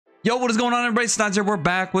Yo, what is going on, everybody? Snods here. We're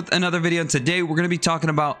back with another video, and today we're going to be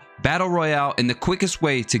talking about Battle Royale and the quickest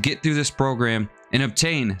way to get through this program and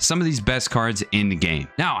obtain some of these best cards in the game.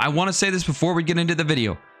 Now, I want to say this before we get into the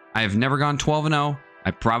video. I have never gone 12-0.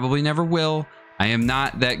 I probably never will. I am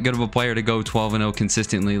not that good of a player to go 12-0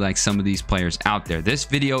 consistently like some of these players out there. This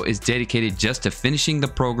video is dedicated just to finishing the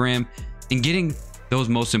program and getting those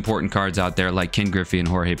most important cards out there like Ken Griffey and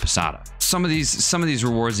Jorge Posada. Some of these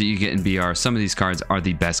rewards that you get in BR, some of these cards are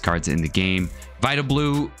the best cards in the game. Vita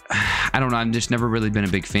Blue, I don't know, I've just never really been a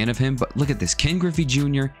big fan of him, but look at this, Ken Griffey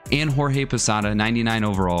Jr. and Jorge Posada, 99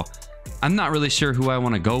 overall. I'm not really sure who I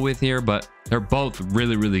want to go with here, but they're both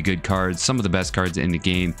really, really good cards. Some of the best cards in the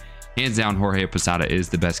game. Hands down, Jorge Posada is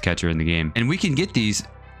the best catcher in the game. And we can get these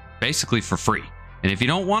basically for free. And if you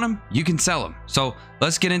don't want them, you can sell them. So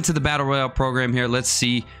let's get into the Battle Royale program here. Let's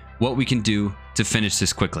see what we can do to finish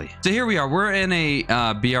this quickly. So here we are. We're in a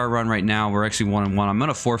BR run right now. We're actually 1-1. I'm going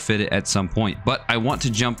to forfeit it at some point, but I want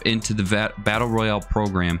to jump into the Battle Royale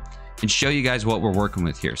program and show you guys what we're working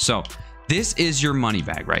with here. So this is your money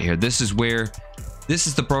bag right here. This is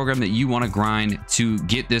the program that you want to grind to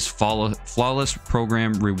get this flawless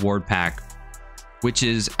program reward pack, which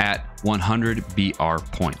is at 100 BR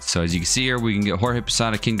points. So as you can see here, we can get Jorge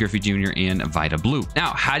Posada, Ken Griffey Jr., and Vita Blue.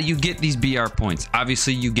 Now, how do you get these BR points?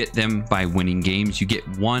 Obviously, you get them by winning games. You get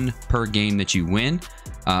one per game that you win.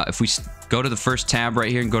 If we go to the first tab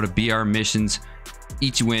right here and go to BR missions,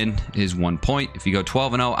 each win is 1 point. If you go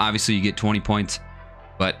 12-0, obviously you get 20 points.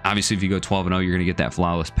 But obviously, if you go 12-0, you're gonna get that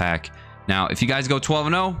flawless pack. Now, if you guys go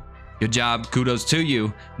 12-0, good job, kudos to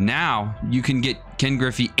you. Now, you can get Ken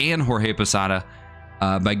Griffey and Jorge Posada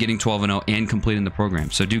by getting 12-0 and completing the program.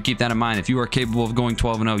 So do keep that in mind. If you are capable of going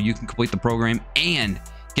 12-0, you can complete the program and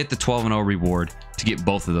get the 12-0 reward to get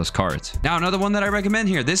both of those cards. Now, another one that I recommend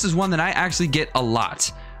here, this is one that I actually get a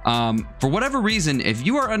lot. For whatever reason, if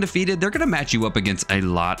you are undefeated, they're going to match you up against a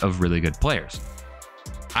lot of really good players.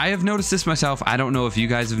 I have noticed this myself. I don't know if you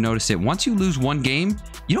guys have noticed it. Once you lose one game,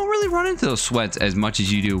 you don't really run into those sweats as much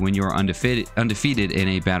as you do when you're undefeated in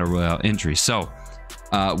a Battle Royale entry. So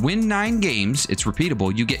win 9 games, it's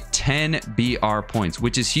repeatable, you get 10 BR points,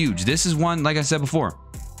 which is huge. This is one, like I said before,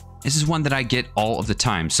 this is one that I get all of the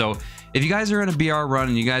time. So if you guys are in a BR run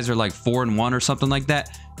and you guys are like 4-1 or something like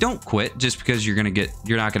that, don't quit just because you're not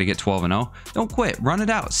gonna get 12-0. Don't quit, run it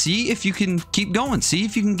out. See if you can keep going. See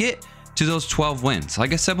if you can get to those 12 wins.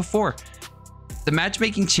 Like I said before, the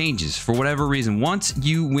matchmaking changes for whatever reason. Once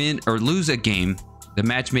you win or lose a game, the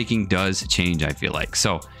matchmaking does change, I feel like.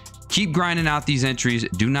 So keep grinding out these entries.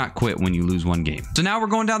 Do not quit when you lose one game. So now we're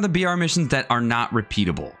going down the BR missions that are not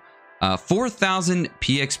repeatable. 4,000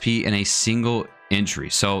 PXP in a single entry.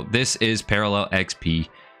 So this is parallel XP,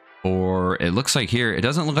 or it looks like here, it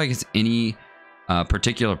doesn't look like it's any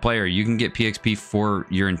particular player. You can get PXP for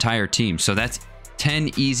your entire team. So that's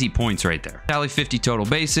 10 easy points right there. Tally 50 total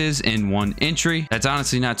bases in one entry. That's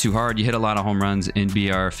honestly not too hard. You hit a lot of home runs in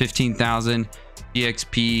BR. 15,000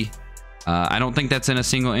 PXP. I don't think that's in a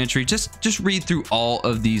single entry. Just read through all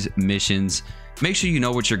of these missions. Make sure you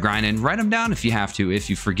know what you're grinding. Write them down if you have to,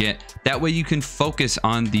 if you forget. That way you can focus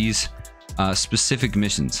on these specific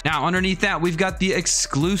missions. Now, underneath that, we've got the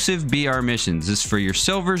exclusive BR missions. This is for your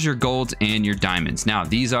silvers, your golds, and your diamonds. Now,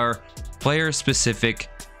 these are player-specific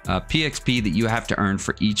PXP that you have to earn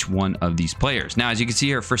for each one of these players. Now, as you can see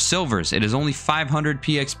here, for silvers, it is only 500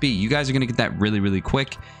 PXP. You guys are going to get that really, really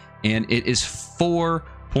quick, and it is 4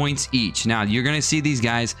 points each. Now, you're going to see these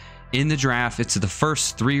guys in the draft. It's the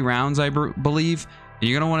first 3 rounds, I believe, and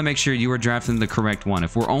you're going to want to make sure you are drafting the correct one.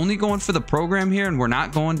 If we're only going for the program here and we're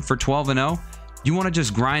not going for 12-0, you want to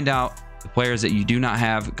just grind out the players that you do not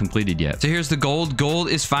have completed yet. So here's the gold. Gold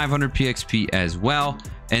is 500 PXP as well.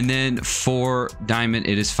 And then for diamond,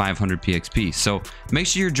 it is 500 PXP. So make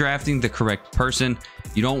sure you're drafting the correct person.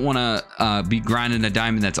 You don't want to be grinding a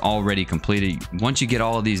diamond that's already completed. Once you get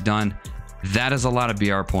all of these done, that is a lot of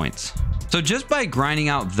BR points. So just by grinding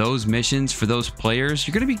out those missions for those players,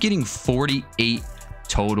 you're going to be getting 48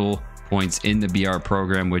 total points in the BR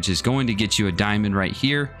program, which is going to get you a diamond right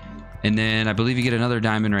here. And then I believe you get another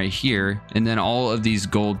diamond right here, and then all of these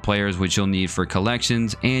gold players, which you'll need for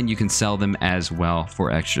collections, and you can sell them as well for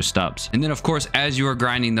extra stubs. And then of course, as you are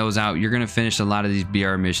grinding those out, you're going to finish a lot of these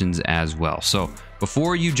BR missions as well. So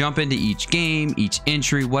before you jump into each game, each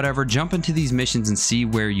entry, whatever, jump into these missions and see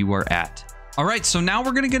where you are at. All right, so now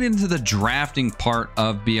we're going to get into the drafting part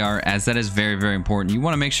of BR, as that is very, very important. You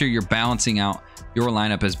want to make sure you're balancing out your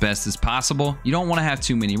lineup as best as possible. You don't want to have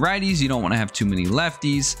too many righties. You don't want to have too many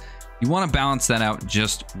lefties. You want to balance that out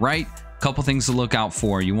just right. Couple things to look out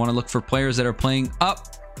for. You want to look for players that are playing up.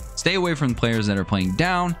 Stay away from players that are playing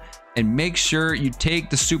down. and make sure you take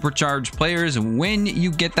the supercharged players when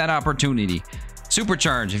you get that opportunity.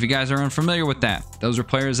 Supercharge, if you guys are unfamiliar with that, those are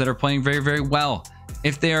players that are playing very, very well.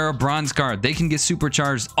 If they are a bronze card, they can get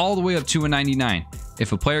supercharged all the way up to a 99.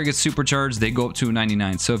 If a player gets supercharged, they go up to a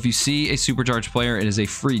 99. So if you see a supercharged player, it is a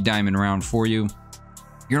free diamond round for you.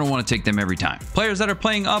 You're going to want to take them every time. Players that are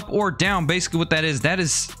playing up or down, basically what that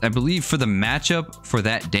is, I believe, for the matchup for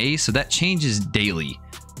that day. So that changes daily.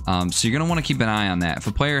 So you're going to want to keep an eye on that. If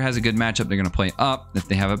a player has a good matchup, they're going to play up. If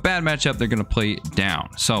they have a bad matchup, they're going to play down.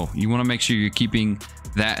 So you want to make sure you're keeping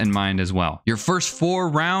that in mind as well. Your first 4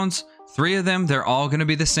 rounds, 3 of them, they're all going to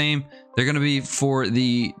be the same. They're going to be for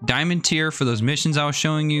the diamond tier for those missions I was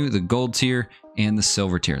showing you, the gold tier, and the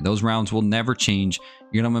silver tier. Those rounds will never change.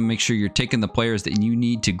 You're going to make sure you're taking the players that you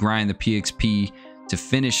need to grind the PXP to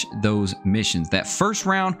finish those missions. That first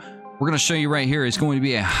round, we're going to show you right here, is going to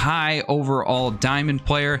be a high overall diamond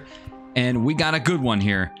player, and we got a good one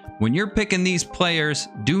here. When you're picking these players,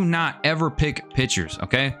 do not ever pick pitchers,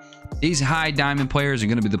 okay? These high diamond players are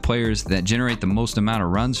going to be the players that generate the most amount of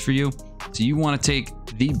runs for you. So you want to take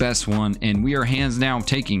the best one, and we are hands down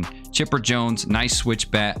taking Chipper Jones. Nice switch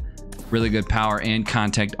bat, really good power and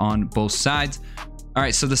contact on both sides. All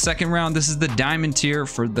right, so the second round, this is the diamond tier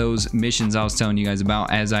for those missions I was telling you guys about.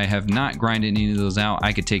 As I have not grinded any of those out,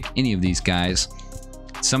 I could take any of these guys.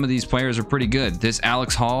 Some of these players are pretty good. This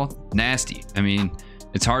Alex Hall, nasty. I mean,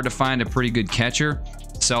 it's hard to find a pretty good catcher.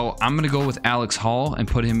 So I'm going to go with Alex Hall and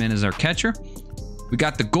put him in as our catcher. We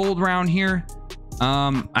got the gold round here.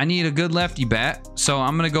 I need a good lefty bat, so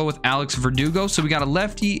I'm going to go with Alex Verdugo. So we got a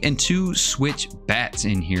lefty and 2 switch bats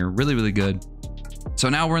in here. Really, really good. So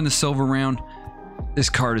now we're in the silver round. This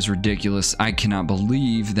card is ridiculous. I cannot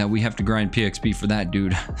believe that we have to grind PXP for that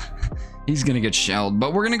dude. He's going to get shelled,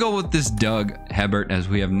 but we're going to go with this Doug Hebert, as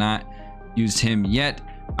we have not used him yet.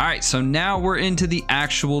 All right, so now we're into the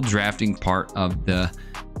actual drafting part of the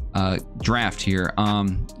draft here.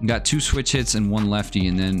 We got 2 switch hits and 1 lefty,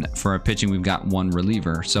 and then for our pitching we've got 1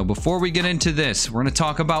 reliever. So before we get into this, we're going to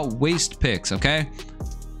talk about waste picks, okay?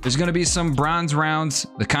 There's going to be some bronze rounds,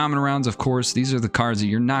 the common rounds, of course. These are the cards that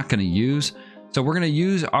you're not going to use. So we're going to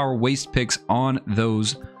use our waste picks on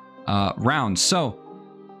those rounds. So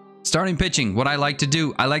starting pitching, what I like to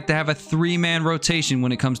do, I like to have a 3-man rotation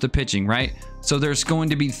when it comes to pitching, right? So there's going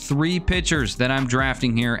to be 3 pitchers that I'm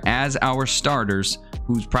drafting here as our starters,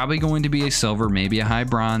 who's probably going to be a silver, maybe a high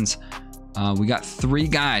bronze. We got 3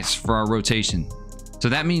 guys for our rotation. So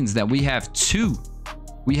that means that we have 2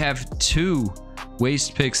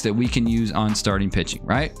 waste picks that we can use on starting pitching,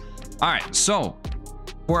 right? All right, so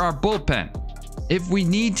for our bullpen, if we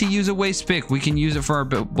need to use a waste pick, we can use it for our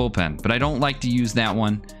bullpen, but I don't like to use that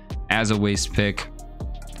one as a waste pick.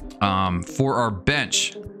 For our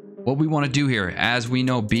bench, what we want to do here, as we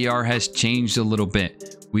know, BR has changed a little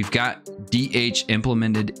bit. We've got DH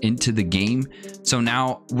implemented into the game. So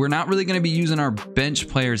now we're not really going to be using our bench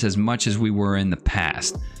players as much as we were in the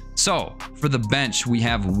past. So for the bench, we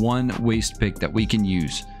have 1 waste pick that we can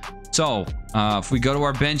use. So if we go to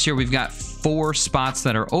our bench here, we've got 4 spots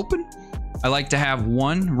that are open. I like to have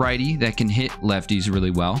 1 righty that can hit lefties really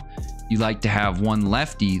well. You like to have 1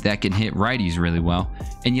 lefty that can hit righties really well.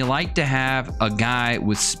 And you like to have a guy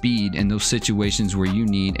with speed in those situations where you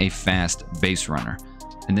need a fast base runner.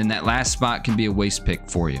 And then that last spot can be a waste pick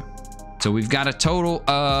for you. So we've got a total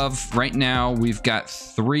of, right now, we've got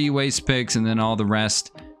 3 waste picks, and then all the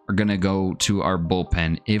rest are going to go to our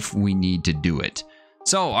bullpen if we need to do it.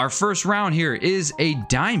 So our first round here is a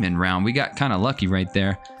diamond round. We got kind of lucky right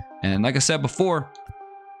there. And like I said before,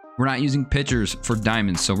 we're not using pitchers for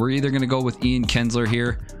diamonds. So we're either going to go with Ian Kinsler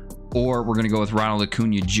here, or we're going to go with Ronald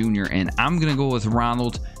Acuna Jr. And I'm going to go with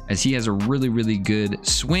Ronald, as he has a really, really good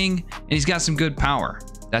swing, and he's got some good power.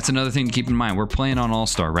 That's another thing to keep in mind. We're playing on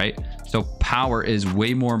All-Star, right? So power is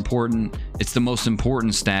way more important. It's the most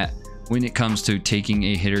important stat when it comes to taking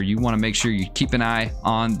a hitter. You want to make sure you keep an eye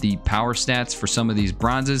on the power stats for some of these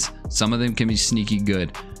bronzes. Some of them can be sneaky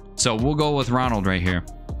good. So we'll go with Ronald right here.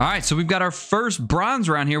 All right, so we've got our first bronze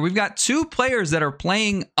round here. We've got 2 players that are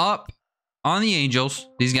playing up on the Angels.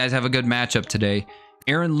 These guys have a good matchup today.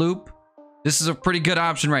 Aaron Loup. This is a pretty good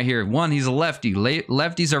option right here. 1, he's a lefty.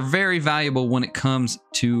 Lefties are very valuable when it comes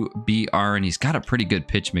to BR, and he's got a pretty good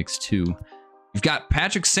pitch mix too. You've got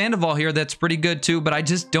Patrick Sandoval here that's pretty good too, but I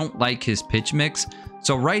just don't like his pitch mix.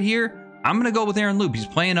 So right here, I'm going to go with Aaron Loup. He's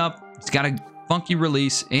playing up. He's got a funky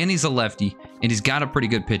release, and he's a lefty, and he's got a pretty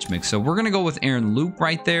good pitch mix. So we're going to go with Aaron Loup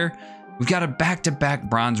right there. We've got a back-to-back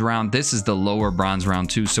bronze round. This is the lower bronze round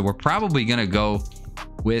too, so we're probably going to go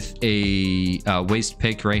with a waste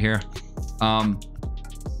pick right here.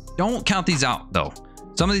 Don't count these out though.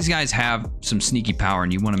 Some of these guys have some sneaky power,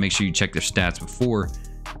 and you want to make sure you check their stats before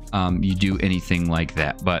you do anything like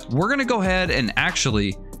that. But we're going to go ahead and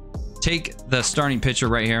actually take the starting pitcher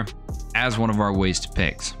right here as one of our waste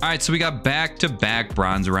picks. All right, so we got back-to-back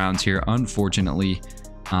bronze rounds here. Unfortunately,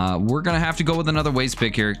 we're going to have to go with another waste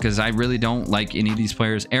pick here because I really don't like any of these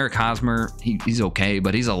players. Eric Hosmer, he's okay,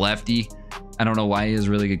 but he's a lefty. I don't know why he has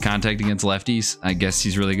really good contact against lefties. I guess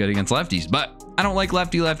he's really good against lefties, but I don't like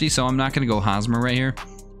lefty, so I'm not going to go Hosmer right here.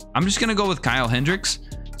 I'm just going to go with Kyle Hendricks.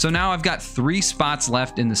 So now I've got 3 spots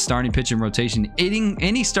left in the starting pitching rotation.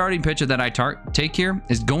 Any starting pitcher that I take here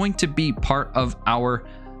is going to be part of our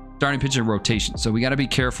starting pitcher rotation. So we got to be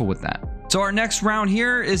careful with that. So our next round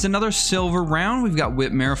here is another silver round. We've got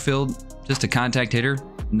Whit Merrifield, just a contact hitter.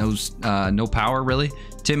 No power really.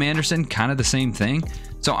 Tim Anderson, kind of the same thing.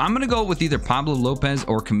 So I'm going to go with either Pablo Lopez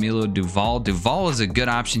or Camilo Duvall. Duvall is a good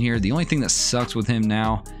option here. The only thing that sucks with him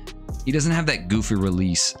now, he doesn't have that goofy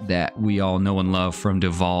release that we all know and love from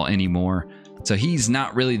Duvall anymore. So he's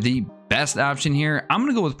not really the best option here. I'm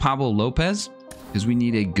going to go with Pablo Lopez because we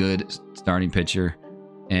need a good starting pitcher.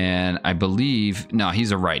 And I believe, no,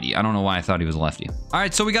 he's a righty. I don't know why I thought he was a lefty. All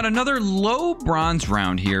right, so we got another low bronze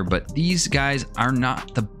round here, but these guys are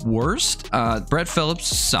not the worst. Brett Phillips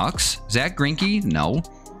sucks. Zach Greinke, no.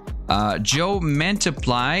 Joe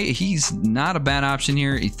Mantiply, he's not a bad option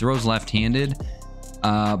here. He throws left-handed.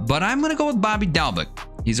 But I'm going to go with Bobby Dalbec.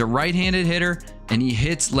 He's a right-handed hitter, and he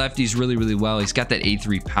hits lefties really, really well. He's got that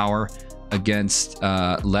A3 power against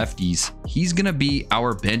lefties. He's going to be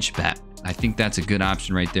our bench bat. I think that's a good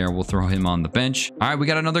option right there. We'll throw him on the bench. All right, we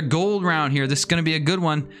got another gold round here. This is going to be a good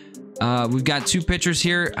one. We've got 2 pitchers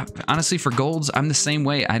here. Honestly, for golds, I'm the same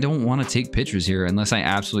way. I don't want to take pitchers here unless I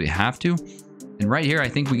absolutely have to. And right here, I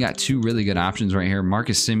think we got 2 really good options right here.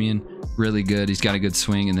 Marcus Semien, really good. He's got a good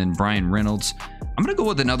swing. And then Brian Reynolds. I'm going to go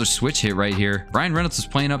with another switch hit right here. Brian Reynolds is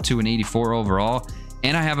playing up to an 84 overall,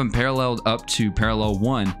 and I have him paralleled up to parallel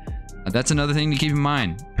 1. That's another thing to keep in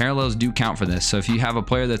mind. Parallels do count for this. So if you have a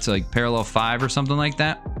player that's like parallel 5 or something like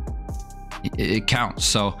that, it counts.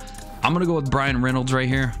 So I'm going to go with Brian Reynolds right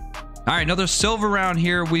here. All right, another silver round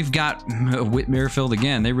here. We've got Whit Merrifield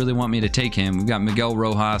again. They really want me to take him. We've got Miguel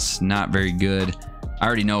Rojas, not very good. I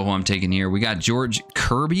already know who I'm taking here. We got George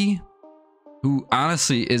Kirby, who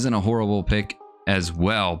honestly isn't a horrible pick as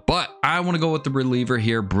well. But I want to go with the reliever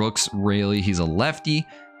here, Brooks Raley. He's a lefty,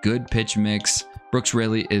 good pitch mix. Brooks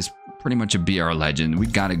Raley is pretty much a BR legend. We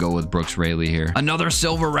got to go with Brooks Raley here. Another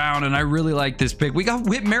silver round, and I really like this pick. We got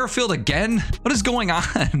Whit Merrifield again. What is going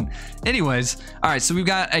on? Anyways, all right, so we've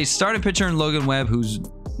got a starting pitcher in Logan Webb, who's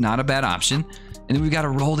not a bad option. And then we've got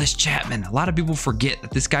Aroldis Chapman. A lot of people forget that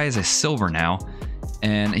this guy is a silver now.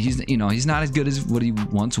 And he's not as good as what he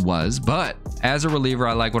once was, but as a reliever,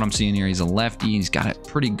 I like what I'm seeing here. He's a lefty. He's got a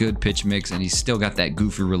pretty good pitch mix, and he's still got that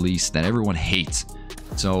goofy release that everyone hates.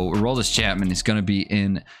 So Aroldis Chapman is going to be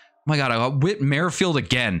in. Oh my God, I got Whit Merrifield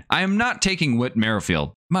again. I am not taking Whit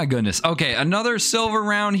Merrifield. My goodness. Okay, another silver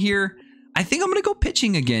round here. I think I'm going to go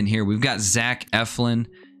pitching again here. We've got Zach Eflin.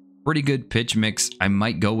 Pretty good pitch mix. I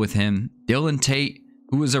might go with him. Dylan Tate,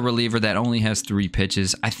 who is a reliever that only has 3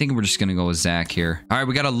 pitches. I think we're just going to go with Zach here. All right,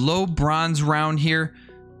 we got a low bronze round here,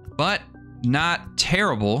 but not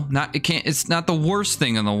terrible. It's not the worst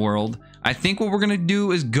thing in the world. I think what we're going to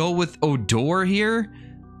do is go with Odor here.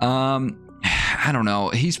 I don't know.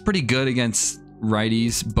 He's pretty good against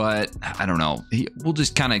righties, but I don't know. We'll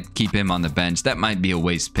just kind of keep him on the bench. That might be a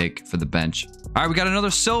waste pick for the bench. All right, we got another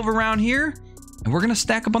silver round here, and we're going to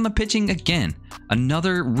stack up on the pitching again.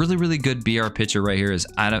 Another really, really good BR pitcher right here is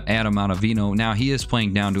Adam Ottavino. Now, he is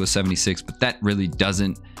playing down to a 76, but that really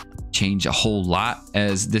doesn't change a whole lot,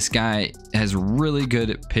 as this guy has really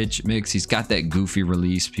good pitch mix. He's got that goofy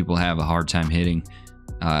release people have a hard time hitting.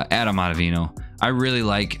 Adam Ottavino. I really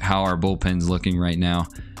like how our bullpen's looking right now.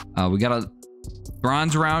 We got a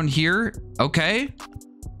bronze round here. Okay.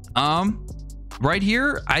 Right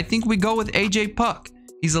here, I think we go with AJ Puck.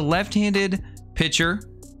 He's a left-handed pitcher.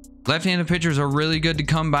 Left-handed pitchers are really good to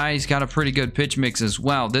come by. He's got a pretty good pitch mix as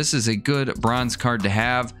well. This is a good bronze card to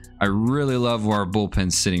have. I really love where our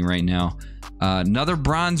bullpen's sitting right now. Another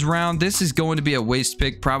bronze round. This is going to be a waste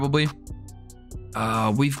pick probably.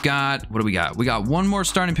 We've got, what do we got? We got one more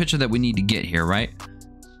starting pitcher that we need to get here, right?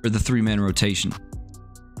 For the 3-man rotation.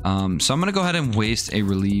 So I'm going to go ahead and waste a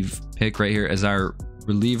relieve pick right here, as our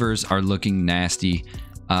relievers are looking nasty.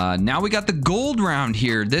 Now we got the gold round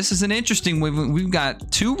here. This is an interesting one. We've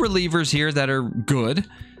got 2 relievers here that are good.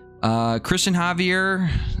 Christian Javier.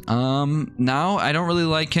 No, I don't really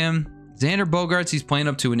like him. Xander Bogaerts, he's playing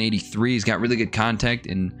up to an 83. He's got really good contact,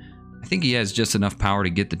 and I think he has just enough power to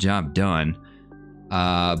get the job done.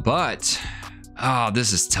 But Oh,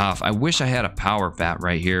 this is tough. I wish I had a power bat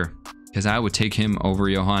right here, because I would take him over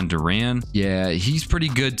Johan Duran. Yeah, he's pretty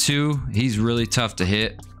good too. He's really tough to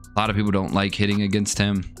hit. A lot of people don't like hitting against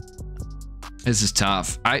him. This is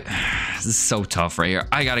tough. This is so tough right here.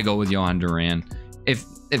 I gotta go with Johan Duran.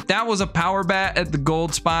 If that was a power bat at the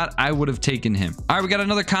gold spot, I would have taken him. All right, we got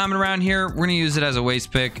another common around here. We're gonna use it as a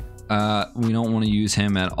waste pick. We don't want to use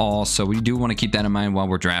him at all, so we do want to keep that in mind while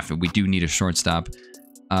we're drafting. We do need a shortstop.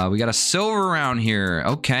 We got a silver around here.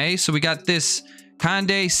 Okay, so we got this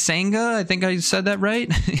Conde Senga. I think I said that right.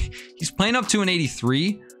 He's playing up to an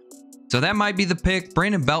 83, so that might be the pick.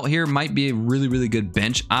 Brandon Belt here might be a really, really good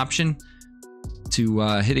bench option to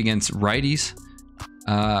hit against righties.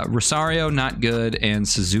 Rosario, not good, and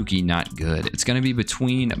Suzuki, not good. It's going to be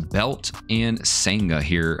between Belt and Senga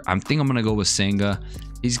here. I think I'm going to go with Senga.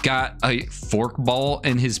 He's got a forkball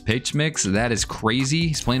in his pitch mix. That is crazy.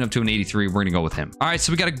 He's playing up to an 83. We're going to go with him. All right,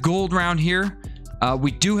 so we got a gold round here.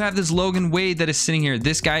 We do have this Logan Wade that is sitting here.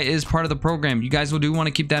 This guy is part of the program. You guys will do want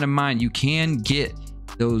to keep that in mind. You can get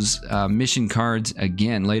those mission cards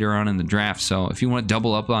again later on in the draft. So if you want to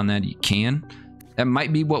double up on that, you can. That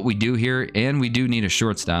might be what we do here, and we do need a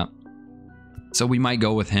shortstop, so we might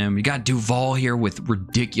go with him. You got Duvall here with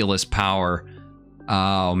ridiculous power.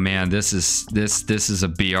 Oh man, this is a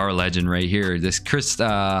BR legend right here. This Chris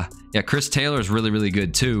Taylor is really, really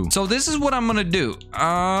good too. So this is what I'm gonna do.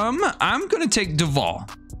 I'm gonna take Duvall,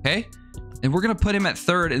 okay, and we're gonna put him at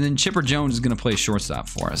third, and then Chipper Jones is gonna play shortstop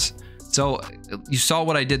for us. So you saw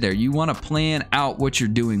what I did there. You want to plan out what you're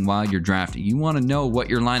doing while you're drafting. You want to know what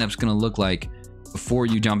your lineup's gonna look like before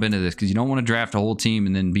you jump into this, because you don't want to draft a whole team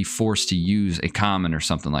and then be forced to use a common or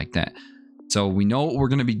something like that. So we know what we're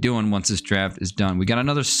going to be doing once this draft is done. We got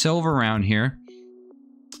another silver round here.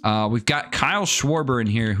 We've got Kyle Schwarber in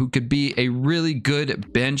here, who could be a really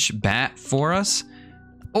good bench bat for us,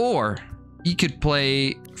 or he could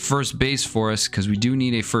play first base for us, because we do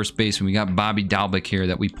need a first baseman. We got Bobby Dalbec here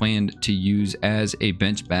that we planned to use as a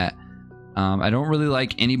bench bat. I don't really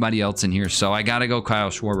like anybody else in here, so I gotta go Kyle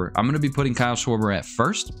Schwarber. I'm gonna be putting Kyle Schwarber at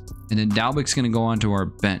first, and then Dalbec's gonna go onto our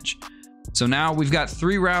bench. So now we've got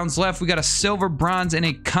 3 rounds left. We got a silver, bronze, and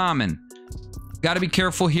a common. Got to be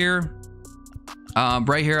careful here.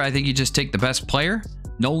 Right here, I think you just take the best player,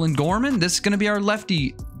 Nolan Gorman. This is gonna be our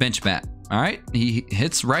lefty bench bat. All right, he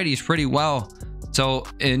hits righties pretty well. So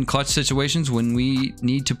in clutch situations, when we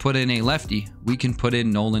need to put in a lefty, we can put in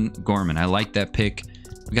Nolan Gorman. I like that pick.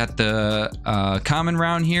 We got the common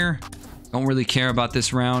round here. Don't really care about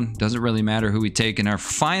this round. Doesn't really matter who we take. And our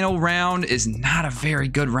final round is not a very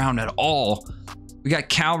good round at all. We got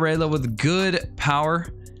Cal Rayla with good power.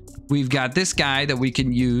 We've got this guy that we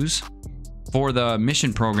can use for the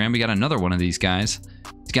mission program. We got another one of these guys.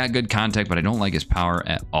 He's got good contact, but I don't like his power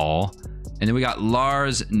at all. And then we got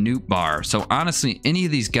Lars Nootbaar. So honestly, any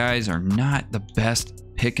of these guys are not the best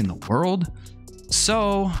pick in the world.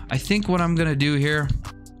 So I think what I'm going to do here,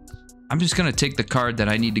 I'm just going to take the card that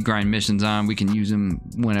I need to grind missions on. We can use them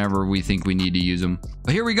whenever we think we need to use them.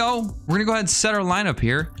 But here we go. We're going to go ahead and set our lineup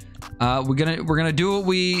here. We're gonna do what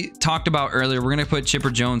we talked about earlier. We're going to put Chipper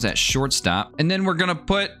Jones at shortstop. And then we're going to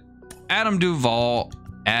put Adam Duvall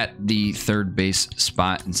at the third base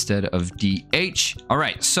spot instead of DH. All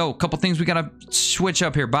right, so a couple things we got to switch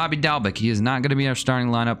up here. Bobby Dalbec, he is not going to be in our starting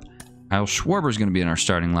lineup. Kyle Schwarber is going to be in our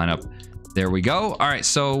starting lineup. There we go. All right,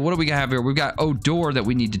 so what do we have here? We've got Odor that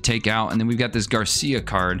we need to take out, and then we've got this Garcia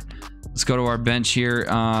card. Let's go to our bench here.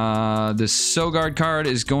 This Sogard card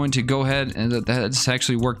is going to go ahead, and that's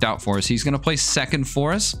actually worked out for us. He's going to play second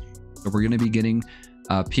for us. So we're going to be getting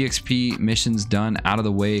PXP missions done out of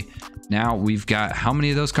the way. Now we've got, how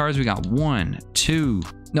many of those cards? We got 1, 2.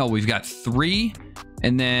 No, we've got 3.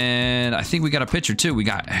 And then I think we got a pitcher too. We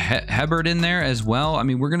got Hebert in there as well. I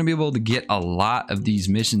mean, we're going to be able to get a lot of these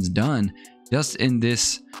missions done just in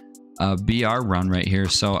this BR run right here.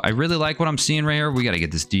 So I really like what I'm seeing right here. We got to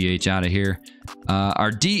get this DH out of here. Our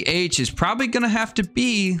DH is probably going to have to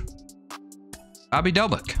be Bobby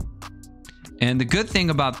Dalbec. And the good thing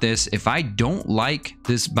about this, if I don't like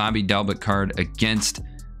this Bobby Dalbec card against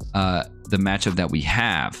the matchup that we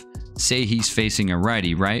have, say he's facing a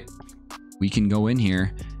righty, right? We can go in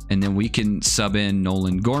here and then we can sub in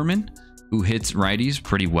Nolan Gorman, who hits righties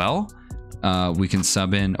pretty well. We can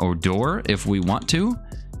sub in Odor if we want to.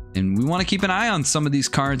 And we want to keep an eye on some of these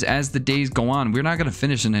cards as the days go on. We're not going to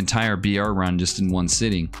finish an entire BR run just in one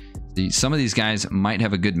sitting. Some of these guys might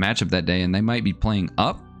have a good matchup that day and they might be playing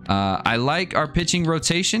up. I like our pitching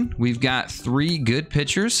rotation. We've got 3 good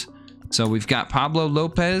pitchers. So we've got Pablo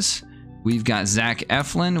Lopez. We've got Zach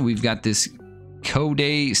Eflin. We've got this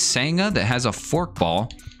Kodai Senga that has a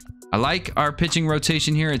forkball. I like our pitching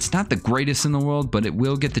rotation here. It's not the greatest in the world, but it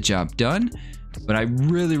will get the job done. But I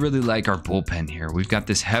really, really like our bullpen here. We've got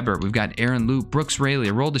this Hebert, we've got Aaron Loup, Brooks Raley,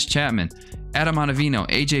 Aroldis Chapman, Adam Ottavino,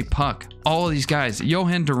 AJ Puck, all of these guys,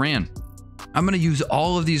 Johan Duran. I'm going to use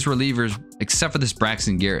all of these relievers except for this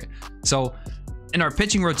Braxton Garrett. So in our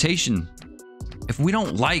pitching rotation, if we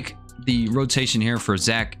don't like the rotation here for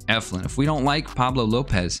Zach Eflin, if we don't like Pablo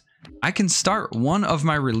Lopez, I can start one of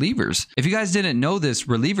my relievers. If you guys didn't know this,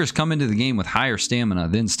 relievers come into the game with higher stamina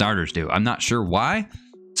than starters do. I'm not sure why.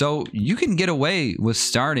 So you can get away with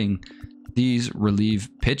starting these relief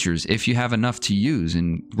pitchers if you have enough to use.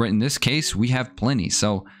 And in this case, we have plenty.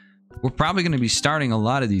 So we're probably going to be starting a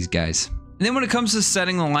lot of these guys. And then when it comes to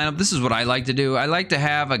setting the lineup, this is what I like to do. I like to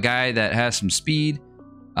have a guy that has some speed,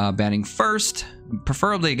 batting first,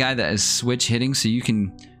 preferably a guy that is switch hitting so you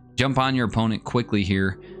can jump on your opponent quickly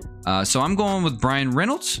here. So I'm going with Brian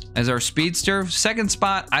Reynolds as our speedster. Second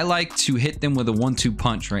spot, I like to hit them with a 1-2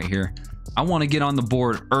 punch right here. I want to get on the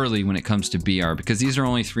board early when it comes to BR because these are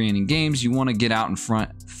only 3-inning games. You want to get out in front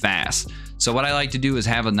fast. So what I like to do is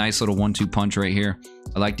have a nice little 1-2 punch right here.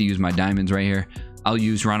 I like to use my diamonds right here. I'll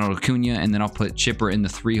use Ronald Acuna and then I'll put Chipper in the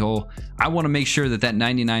 3-hole. I want to make sure that that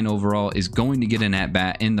 99 overall is going to get an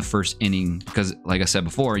at-bat in the first inning because, like I said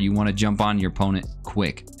before, you want to jump on your opponent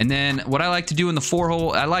quick. And then what I like to do in the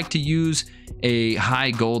 4-hole, I like to use a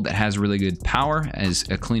high gold that has really good power as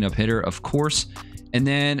a cleanup hitter, of course. And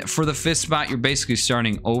then for the 5th spot, you're basically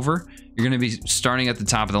starting over. You're going to be starting at the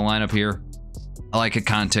top of the lineup here. I like a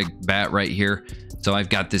contact bat right here. So I've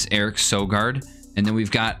got this Eric Sogard, and then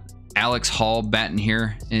we've got Alex Hall batting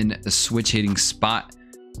here in a switch hitting spot.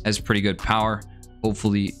 Has pretty good power.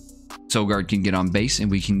 Hopefully Sogard can get on base and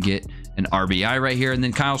we can get an RBI right here. And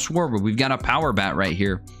then Kyle Schwarber, we've got a power bat right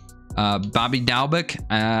here. Bobby Dalbec,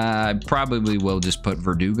 I probably will just put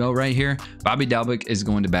Verdugo right here. Bobby Dalbec is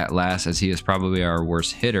going to bat last as he is probably our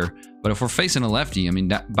worst hitter. But if we're facing a lefty, I mean,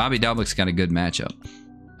 Bobby Dalbec's got a good matchup.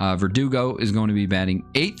 Verdugo is going to be batting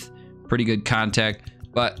 8th. Pretty good contact.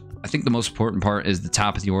 But I think the most important part is the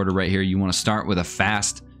top of the order right here. You want to start with a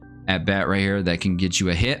fast at bat right here that can get you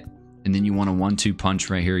a hit. And then you want a 1-2 punch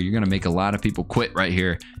right here. You're going to make a lot of people quit right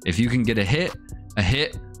here. If you can get a hit,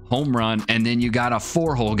 home run, and then you got a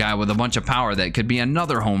 4-hole guy with a bunch of power that could be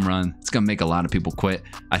another home run, it's gonna make a lot of people quit.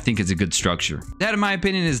 I think it's a good structure. That, in my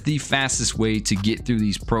opinion, is the fastest way to get through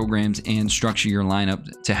these programs and structure your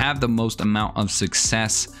lineup to have the most amount of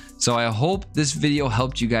success. So I hope this video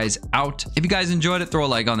helped you guys out. If you guys enjoyed it, throw a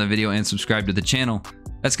like on the video and subscribe to the channel.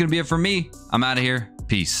 That's gonna be it for me. I'm out of here.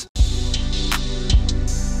 Peace.